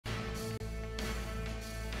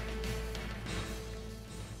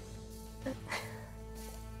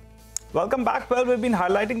Welcome back. Well, we've been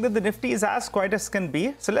highlighting that the Nifty is as quiet as can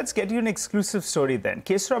be. So let's get you an exclusive story then.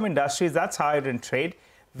 Kesoram Industries, that's higher in trade.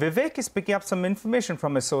 Vivek is picking up some information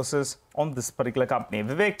from his sources on this particular company.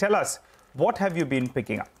 Vivek, tell us, what have you been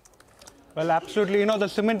picking up? Well, absolutely. The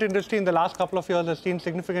cement industry in the last couple of years has seen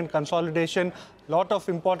significant consolidation. A lot of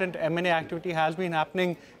important M&A activity has been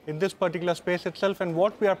happening in this particular space itself. And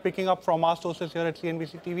what we are picking up from our sources here at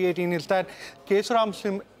CNBC-TV18 is that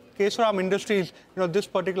Kesoram Industries, this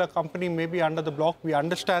particular company may be under the block. We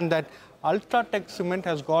understand that UltraTech Cement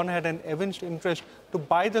has gone ahead and evinced interest to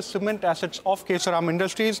buy the cement assets of Kesoram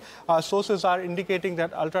Industries. Our sources are indicating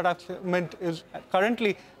that UltraTech Cement is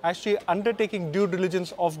currently actually undertaking due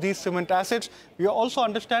diligence of these cement assets. We also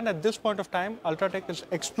understand at this point of time, UltraTech is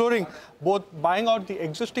exploring both buying out the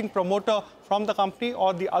existing promoter from the company,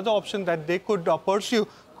 or the other option that they could pursue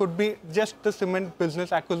could be just the cement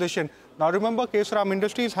business acquisition. Now remember, Kesoram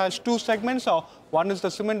Industries has two segments. One is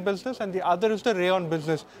the cement business and the other is the rayon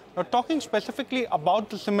business. Now talking specifically about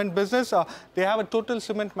the cement business, they have a total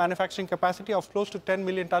cement manufacturing capacity of close to 10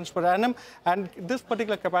 million tons per annum. And this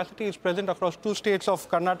particular capacity is present across two states of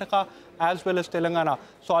Karnataka as well as Telangana.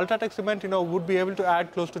 So UltraTech Cement, would be able to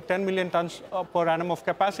add close to 10 million tons per annum of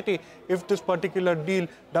capacity if this particular deal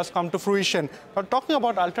does come to fruition. Now talking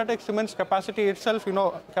about UltraTech Cement's capacity itself,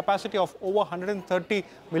 capacity of over 130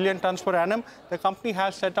 million tons per annum. The company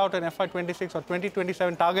has set out an FY26 or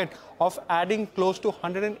 2027 target of adding close to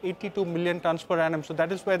 182 million tons per annum. So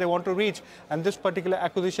that is where they want to reach, and this particular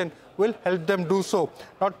acquisition will help them do so.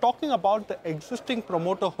 Now talking about the existing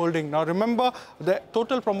promoter holding. Now remember, the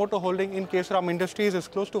total promoter holding in Kesoram Industries is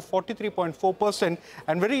close to 43.4%,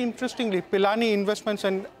 and very interestingly, Pilani Investments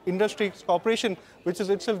and Industries Corporation, which is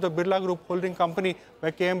itself the Birla Group holding company,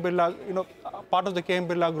 where KM Birla, part of the KM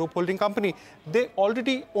Birla Group holding company, they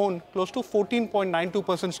already own close to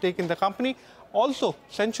 14.92% stake in the company. Also,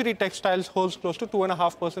 Century Textiles holds close to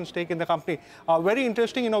 2.5% stake in the company. Very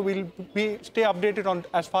interesting, we'll stay updated on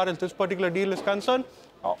as far as this particular deal is concerned.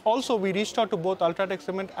 Also, we reached out to both UltraTech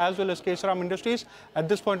Cement as well as Kesoram Industries. At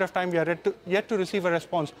this point of time, we are yet to receive a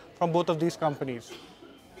response from both of these companies.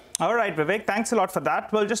 All right, Vivek, thanks a lot for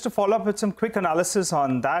that. Well, just to follow up with some quick analysis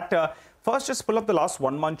on that, first, just pull up the last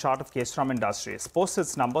 1 month chart of Kesoram Industries. Post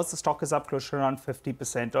its numbers, the stock is up close to around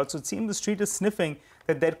 50%. Also, it seems the street is sniffing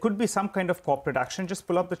that there could be some kind of corporate action. Just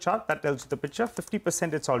pull up the chart, that tells you the picture.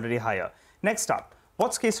 50%, it's already higher. Next up,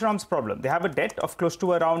 what's Kesoram's problem? They have a debt of close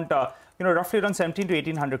to around, roughly around 17 to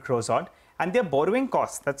 1800 crores odd. And their borrowing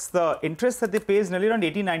costs, that's the interest that they pay, is nearly around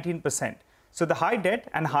 18-19%. So the high debt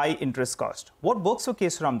and high interest cost. What works for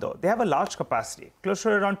Kesoram though? They have a large capacity, close to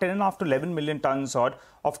around 10.5 to 11 million tons odd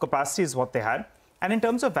of capacity is what they had. And in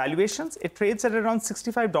terms of valuations, it trades at around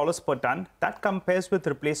 $65 per ton. That compares with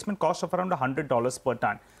replacement cost of around $100 per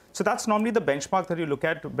ton. So that's normally the benchmark that you look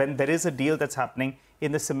at when there is a deal that's happening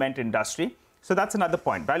in the cement industry. So that's another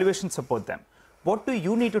point. Valuations support them. What do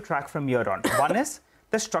you need to track from here on? One is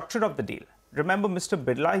the structure of the deal. Remember, Mr.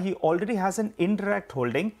 Birla, he already has an indirect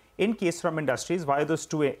holding in Kesoram Industries via those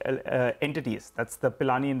two entities. That's the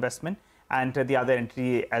Pilani investment and the other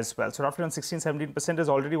entity as well. So roughly around 16-17% is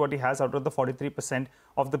already what he has out of the 43%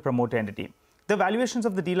 of the promoter entity. The valuations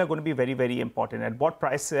of the deal are going to be very, very important. At what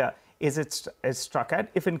price is it struck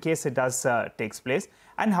at, if in case it does takes place?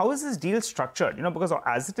 And how is this deal structured? Because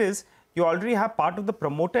as it is, you already have part of the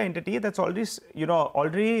promoter entity that's already,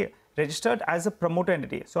 already registered as a promoter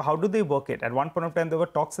entity. So how do they work it? At one point of time, there were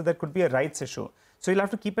talks that there could be a rights issue. So you'll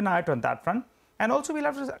have to keep an eye out on that front. And also we'll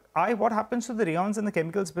have to eye what happens to the rayons and the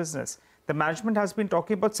chemicals business. The management has been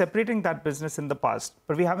talking about separating that business in the past,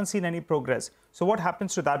 but we haven't seen any progress. So what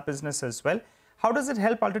happens to that business as well? How does it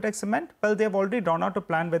help UltraTech Cement? Well, they have already drawn out a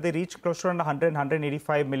plan where they reach close to around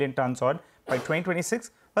 185 million tons odd by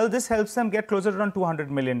 2026. Well, this helps them get closer to around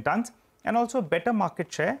 200 million tons and also better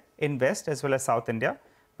market share in West as well as South India,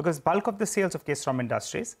 because bulk of the sales of Kesoram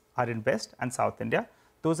Industries are in West and South India.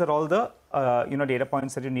 Those are all the data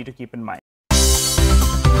points that you need to keep in mind.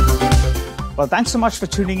 Well, thanks so much for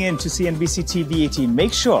tuning in to CNBC-TV18.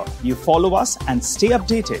 Make sure you follow us and stay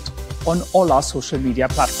updated on all our social media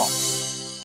platforms.